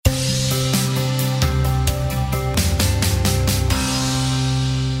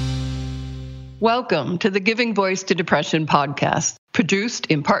Welcome to the Giving Voice to Depression podcast, produced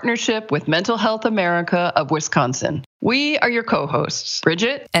in partnership with Mental Health America of Wisconsin. We are your co-hosts,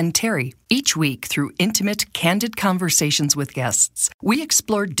 Bridget and Terry. Each week, through intimate, candid conversations with guests, we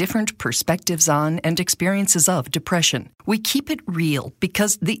explore different perspectives on and experiences of depression. We keep it real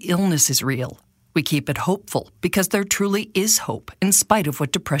because the illness is real. We keep it hopeful because there truly is hope in spite of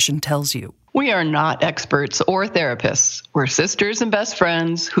what depression tells you. We are not experts or therapists. We're sisters and best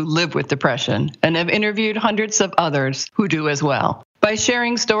friends who live with depression and have interviewed hundreds of others who do as well. By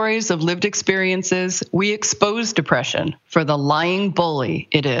sharing stories of lived experiences, we expose depression for the lying bully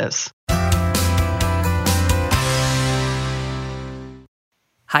it is.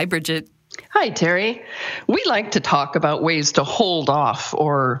 Hi, Bridget. Hi, Terry. We like to talk about ways to hold off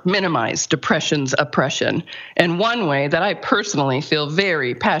or minimize depression's oppression. And one way that I personally feel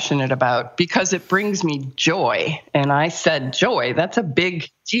very passionate about because it brings me joy. And I said joy, that's a big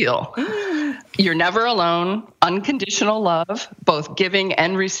deal. You're never alone, unconditional love, both giving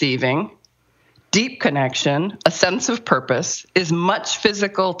and receiving, deep connection, a sense of purpose, as much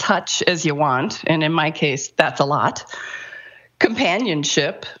physical touch as you want. And in my case, that's a lot.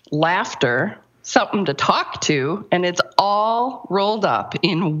 Companionship, laughter, something to talk to, and it's all rolled up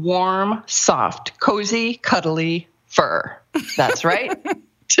in warm, soft, cozy, cuddly fur. That's right.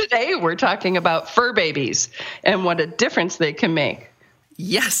 Today we're talking about fur babies and what a difference they can make.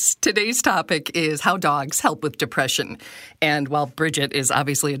 Yes, today's topic is how dogs help with depression. And while Bridget is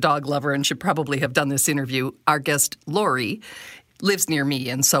obviously a dog lover and should probably have done this interview, our guest, Lori, lives near me,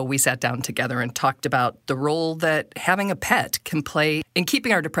 and so we sat down together and talked about the role that having a pet can play in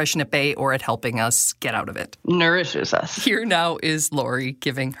keeping our depression at bay or at helping us get out of it. Nourishes us. Here now is Lori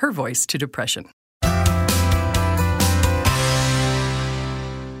giving her voice to depression. All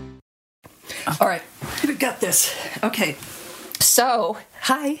right, we got this. Okay, so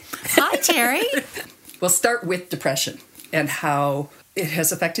hi. Hi, Terry. We'll start with depression and how it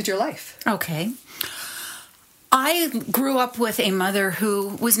has affected your life. Okay. I grew up with a mother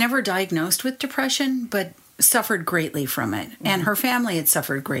who was never diagnosed with depression, but suffered greatly from it, and her family had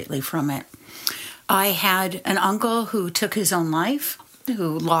suffered greatly from it. I had an uncle who took his own life,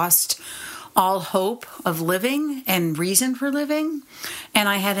 who lost all hope of living and reason for living, and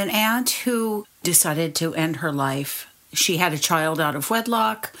I had an aunt who decided to end her life. She had a child out of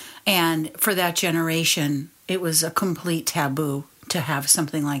wedlock, and for that generation, it was a complete taboo to have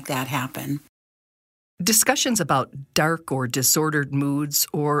something like that happen. Discussions about dark or disordered moods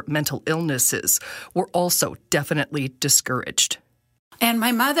or mental illnesses were also definitely discouraged. And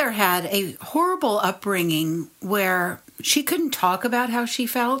my mother had a horrible upbringing where she couldn't talk about how she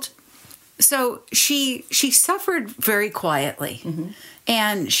felt. So she suffered very quietly. Mm-hmm.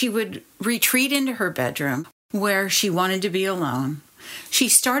 And she would retreat into her bedroom where she wanted to be alone. She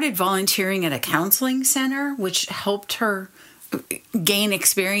started volunteering at a counseling center, which helped her gain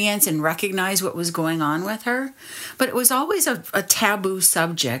experience and recognize what was going on with her. But it was always a taboo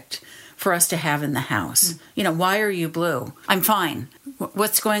subject for us to have in the house. You know, why are you blue? I'm fine.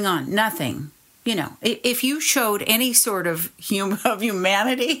 What's going on? Nothing. You know, if you showed any sort of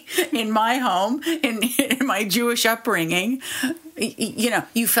humanity in my home, in my Jewish upbringing, you know,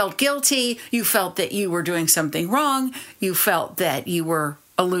 you felt guilty. You felt that you were doing something wrong. You felt that you were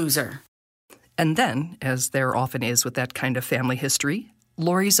a loser. And then, as there often is with that kind of family history,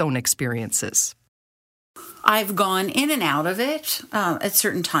 Lori's own experiences. I've gone in and out of it at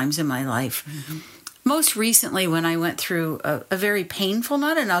certain times in my life. Mm-hmm. Most recently, when I went through a very painful,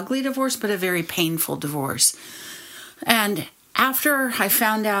 not an ugly divorce, but a very painful divorce. And after I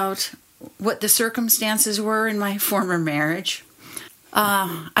found out what the circumstances were in my former marriage,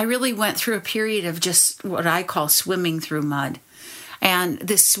 I really went through a period of just what I call swimming through mud. And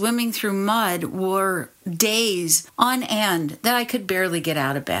this swimming through mud were days on end that I could barely get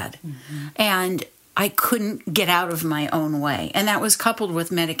out of bed. Mm-hmm. And I couldn't get out of my own way. And that was coupled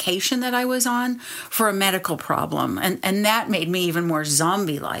with medication that I was on for a medical problem. And that made me even more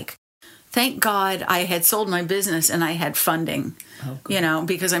zombie-like. Thank God I had sold my business and I had funding, you know,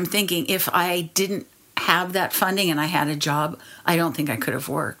 because I'm thinking if I didn't have that funding and I had a job, I don't think I could have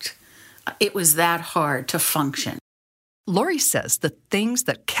worked. It was that hard to function. Lori says the things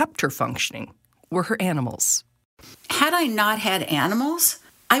that kept her functioning were her animals. Had I not had animals,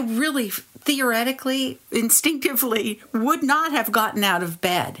 I really, theoretically, instinctively, would not have gotten out of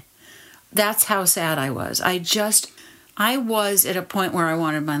bed. That's how sad I was. I was at a point where I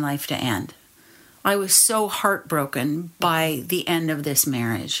wanted my life to end. I was so heartbroken by the end of this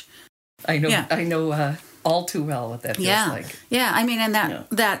marriage. I know all too well what that feels like. Yeah, I mean, and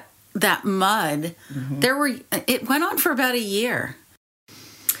that mud, it went on for about a year.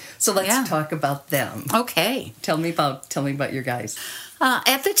 So let's talk about them. Okay. Tell me about your guys.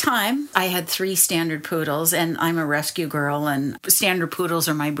 At the time, I had 3 standard poodles, and I'm a rescue girl, and standard poodles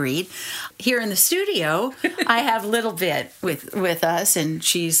are my breed. Here in the studio, I have Little Bit with us, and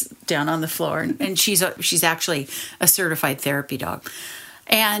she's down on the floor, and she's actually a certified therapy dog.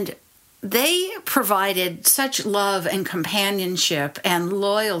 And they provided such love and companionship and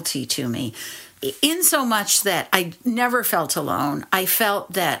loyalty to me, in so much that I never felt alone. I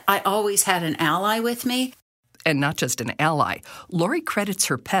felt that I always had an ally with me. And not just an ally. Lori credits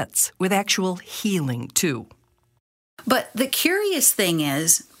her pets with actual healing, too. But the curious thing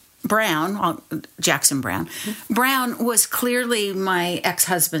is, Jackson Brown was clearly my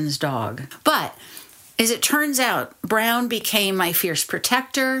ex-husband's dog. But as it turns out, Brown became my fierce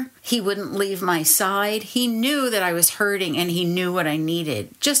protector. He wouldn't leave my side. He knew that I was hurting, and he knew what I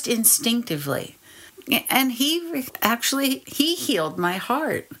needed, just instinctively. And he healed my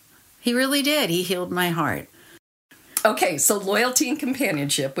heart. He really did. He healed my heart. Okay, so loyalty and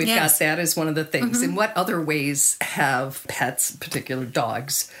companionship, we've got that as one of the things. In what other ways have pets, particular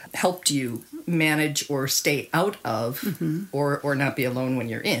dogs, helped you manage or stay out of or not be alone when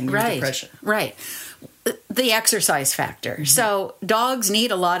you're in your depression? Right. The exercise factor. So dogs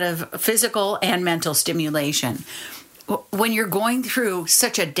need a lot of physical and mental stimulation. When you're going through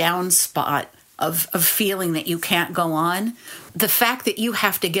such a down spot of feeling that you can't go on, the fact that you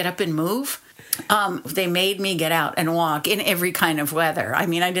have to get up and move, they made me get out and walk in every kind of weather. I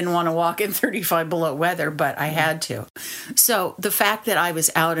mean, I didn't want to walk in 35 below weather, but I had to. So the fact that I was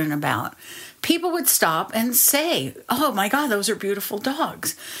out and about, people would stop and say, "Oh my God, those are beautiful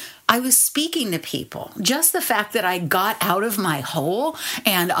dogs." I was speaking to people. Just the fact that I got out of my hole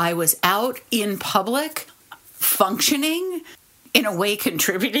and I was out in public, functioning, in a way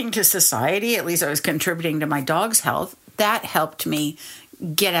contributing to society, at least I was contributing to my dog's health, that helped me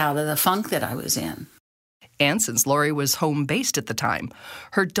get out of the funk that I was in. And since Lori was home-based at the time,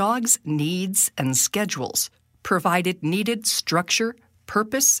 her dog's needs and schedules provided needed structure,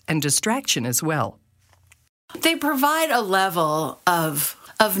 purpose, and distraction as well. They provide a level of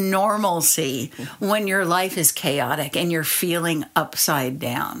normalcy when your life is chaotic and you're feeling upside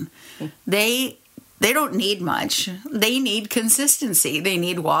down. They don't need much. They need consistency. They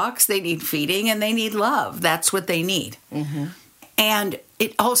need walks, they need feeding, and they need love. That's what they need. And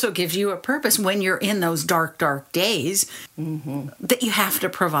it also gives you a purpose when you're in those dark, dark days that you have to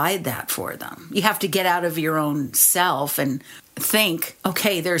provide that for them. You have to get out of your own self and think,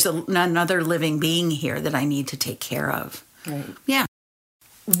 okay, there's another living being here that I need to take care of. Right. Yeah.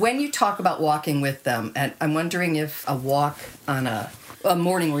 When you talk about walking with them, and I'm wondering if a walk on a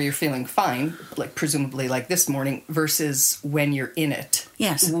morning where you're feeling fine, like presumably like this morning, versus when you're in it.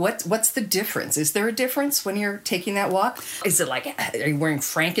 Yes. What's the difference? Is there a difference when you're taking that walk? Is it like, are you wearing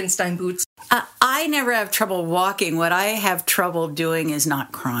Frankenstein boots? I never have trouble walking. What I have trouble doing is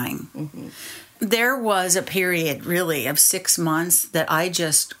not crying. There was a period, really, of 6 months that I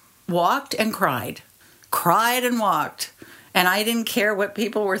just walked and cried and walked. And I didn't care what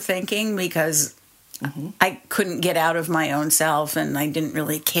people were thinking because I couldn't get out of my own self, and I didn't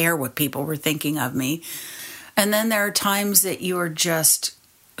really care what people were thinking of me. And then there are times that you are just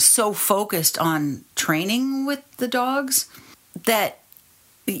so focused on training with the dogs that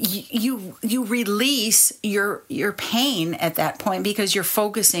you release your pain at that point because you're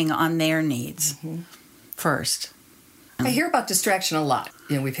focusing on their needs first. I hear about distraction a lot.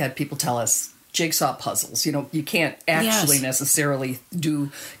 You know, we've had people tell us jigsaw puzzles. You know, you can't actually necessarily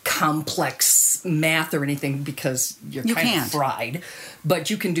do complex math or anything because you're kind of fried. But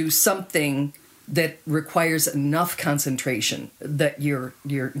you can do something that requires enough concentration that you're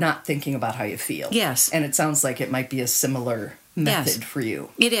not thinking about how you feel. Yes. And it sounds like it might be a similar method for you.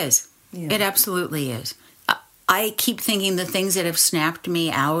 It is. Yeah. It absolutely is. I keep thinking the things that have snapped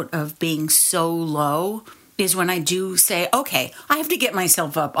me out of being so low is when I do say, okay, I have to get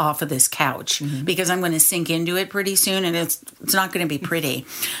myself up off of this couch because I'm going to sink into it pretty soon and it's not going to be pretty.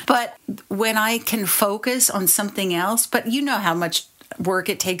 But when I can focus on something else, but you know how much work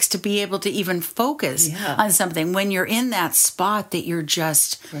it takes to be able to even focus on something when you're in that spot that you're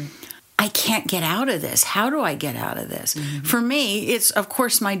just, I can't get out of this. How do I get out of this? For me, it's, of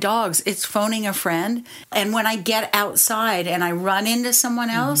course, my dogs. It's phoning a friend. And when I get outside and I run into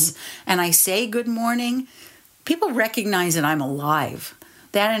someone else and I say good morning, people recognize that I'm alive.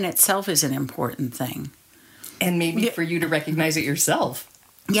 That in itself is an important thing. And maybe for you to recognize it yourself.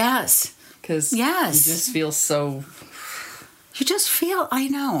 Yes. Because you just feel so... You just feel, I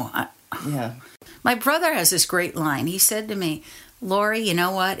know. Yeah. My brother has this great line. He said to me, Lori, you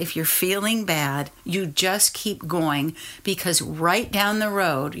know what? If you're feeling bad, you just keep going, because right down the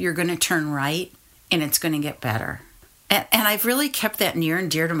road, you're going to turn right and it's going to get better. And I've really kept that near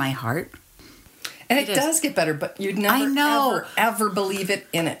and dear to my heart. And it does get better, but you'd never, ever believe it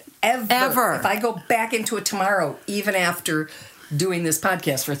in it. Ever. If I go back into it tomorrow, even after doing this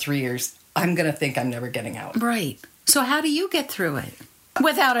podcast for 3 years, I'm going to think I'm never getting out. Right. So how do you get through it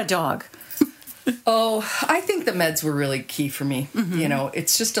without a dog? Oh, I think the meds were really key for me. Mm-hmm. You know,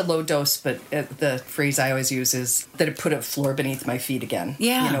 it's just a low dose, but the phrase I always use is that it put a floor beneath my feet again.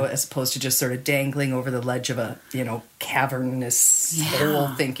 Yeah. You know, as opposed to just sort of dangling over the ledge of a, cavernous hole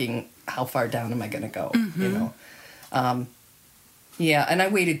thinking, how far down am I going to go? Mm-hmm. And I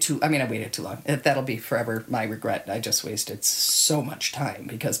waited too long. That'll be forever my regret. I just wasted so much time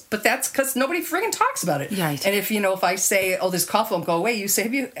but that's because nobody friggin' talks about it. Right. And if I say, oh, this cough won't go away, you say,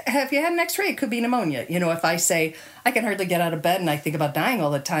 have you had an x-ray? It could be pneumonia. If I say, I can hardly get out of bed and I think about dying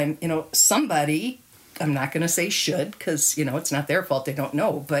all the time, somebody, I'm not going to say should, because, it's not their fault. They don't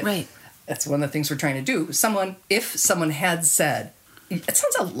know. But right. That's one of the things we're trying to do. If someone had said, it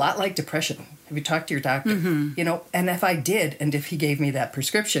sounds a lot like depression. Have you talked to your doctor? Mm-hmm. And if I did, and if he gave me that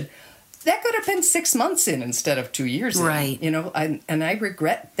prescription, that could have been 6 months in instead of 2 years right. in. And I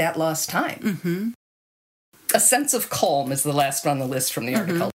regret that lost time. Mm-hmm. A sense of calm is the last one on the list from the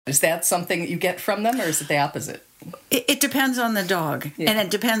article. Mm-hmm. Is that something that you get from them, or is it the opposite? It depends on the dog, and it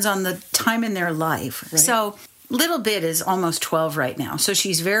depends on the time in their life. Right. So Little Bit is almost 12 right now, so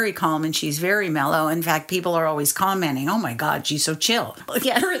she's very calm and she's very mellow. In fact, people are always commenting, oh my God, she's so chill.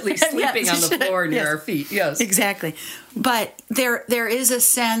 Currently sleeping on the floor near our feet, yes. Exactly. But there is a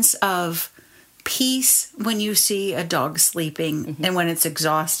sense of peace when you see a dog sleeping, mm-hmm. and when it's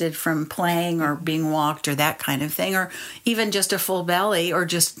exhausted from playing or being walked or that kind of thing, or even just a full belly or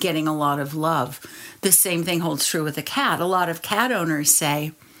just getting a lot of love. The same thing holds true with a cat. A lot of cat owners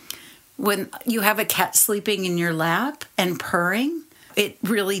say, when you have a cat sleeping in your lap and purring, it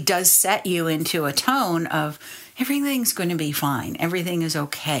really does set you into a tone of everything's going to be fine. Everything is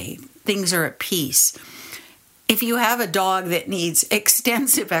okay. Things are at peace. If you have a dog that needs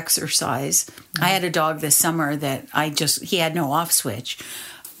extensive exercise, I had a dog this summer that he had no off switch.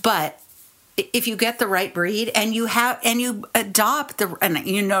 But if you get the right breed and you adopt and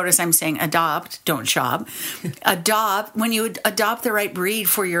you notice I'm saying adopt, don't shop, when you adopt the right breed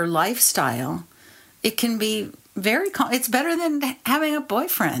for your lifestyle, it can be it's better than having a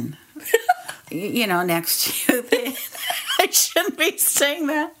boyfriend, next to you. I shouldn't be saying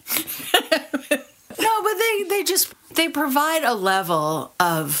that. No, but they provide a level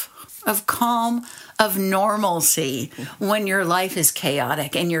of calm, of normalcy when your life is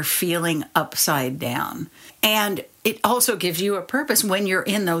chaotic and you're feeling upside down. And it also gives you a purpose when you're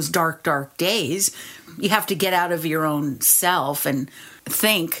in those dark, dark days. You have to get out of your own self and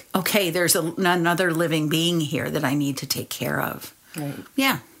think, okay, there's another living being here that I need to take care of. Right.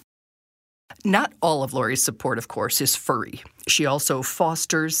 Yeah. Not all of Lori's support, of course, is furry. She also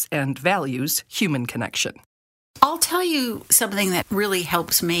fosters and values human connection. I'll tell you something that really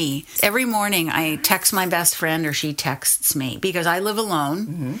helps me. Every morning I text my best friend or she texts me because I live alone.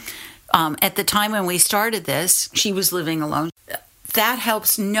 Mm-hmm. At the time when we started this, she was living alone. That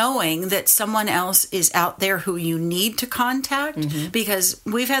helps knowing that someone else is out there who you need to contact, mm-hmm. because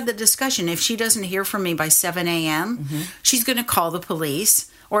we've had the discussion. If she doesn't hear from me by 7 a.m., mm-hmm. she's going to call the police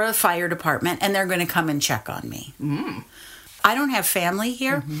or the fire department, and they're going to come and check on me. Mm. I don't have family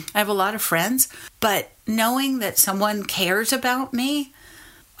here. Mm-hmm. I have a lot of friends. But knowing that someone cares about me,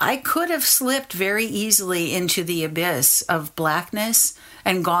 I could have slipped very easily into the abyss of blackness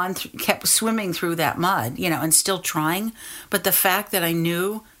and kept swimming through that mud, and still trying. But the fact that I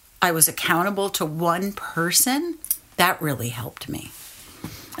knew I was accountable to one person, that really helped me.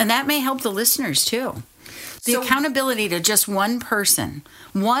 And that may help the listeners too. The accountability to just one person,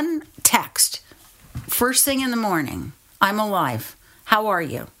 one text, first thing in the morning, I'm alive. How are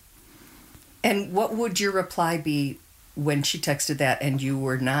you? And what would your reply be when she texted that and you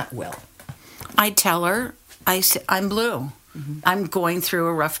were not well? I'd tell her, I'm blue. Mm-hmm. I'm going through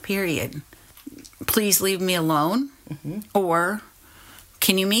a rough period. Please leave me alone. Mm-hmm. Or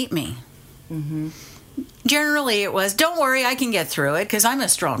can you meet me? Mm-hmm. Generally, it was, don't worry, I can get through it because I'm a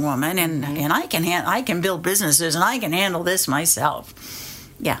strong woman and I can build businesses and I can handle this myself.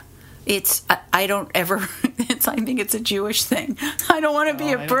 Yeah. I don't ever, I think it's a Jewish thing. I don't want to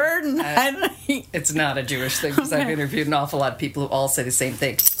be a burden. It's not a Jewish thing because I've interviewed an awful lot of people who all say the same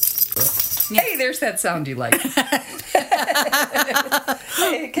thing. Yeah. Hey, there's that sound you like.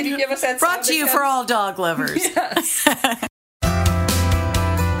 Hey, can you give us that sound? Brought to you for all dog lovers. Yes.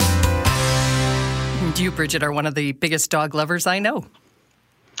 Do You, Bridget, are one of the biggest dog lovers I know.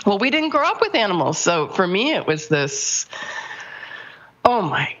 Well, we didn't grow up with animals. So for me, it was this, oh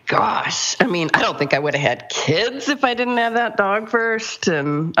my gosh. I mean, I don't think I would have had kids if I didn't have that dog first.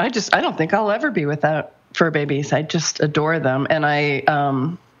 And I don't think I'll ever be without fur babies. I just adore them. And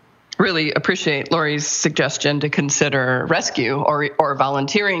I really appreciate Lori's suggestion to consider rescue or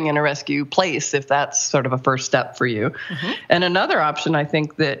volunteering in a rescue place if that's sort of a first step for you. Mm-hmm. And another option, I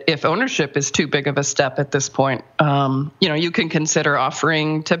think that if ownership is too big of a step at this point, you can consider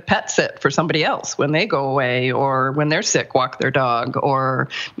offering to pet sit for somebody else when they go away or when they're sick, walk their dog, or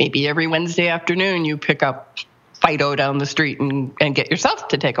maybe every Wednesday afternoon you pick up Fido down the street and get yourself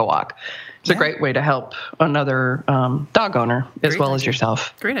to take a walk. It's a great way to help another dog owner as well as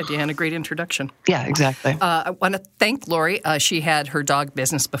yourself. Great idea and a great introduction. Yeah, exactly. I want to thank Lori. She had her dog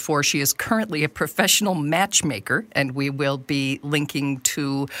business before. She is currently a professional matchmaker, and we will be linking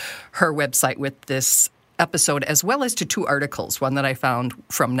to her website with this episode, as well as to 2 articles, one that I found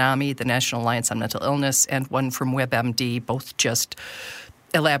from NAMI, the National Alliance on Mental Illness, and one from WebMD, both just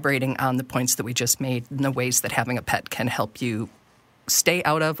elaborating on the points that we just made and the ways that having a pet can help you stay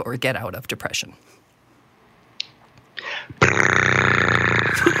out of or get out of depression.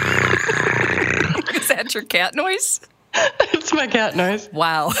 Is that your cat noise? It's my cat noise.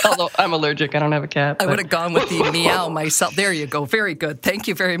 Wow. Although I'm allergic. I don't have a cat. I would have gone with the meow myself. There you go. Very good. Thank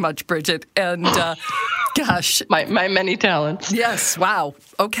you very much, Bridget. And gosh. My many talents. Yes. Wow.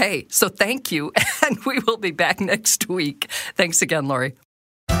 Okay. So thank you. And we will be back next week. Thanks again, Lori.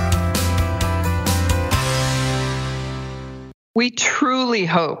 We truly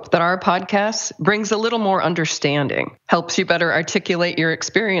hope that our podcast brings a little more understanding, helps you better articulate your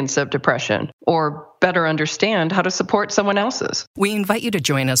experience of depression, or better understand how to support someone else's. We invite you to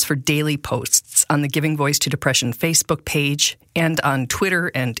join us for daily posts on the Giving Voice to Depression Facebook page and on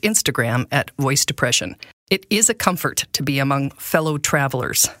Twitter and Instagram at Voice Depression. It is a comfort to be among fellow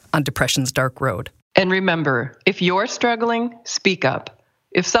travelers on depression's dark road. And remember, if you're struggling, speak up.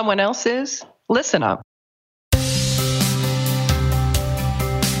 If someone else is, listen up.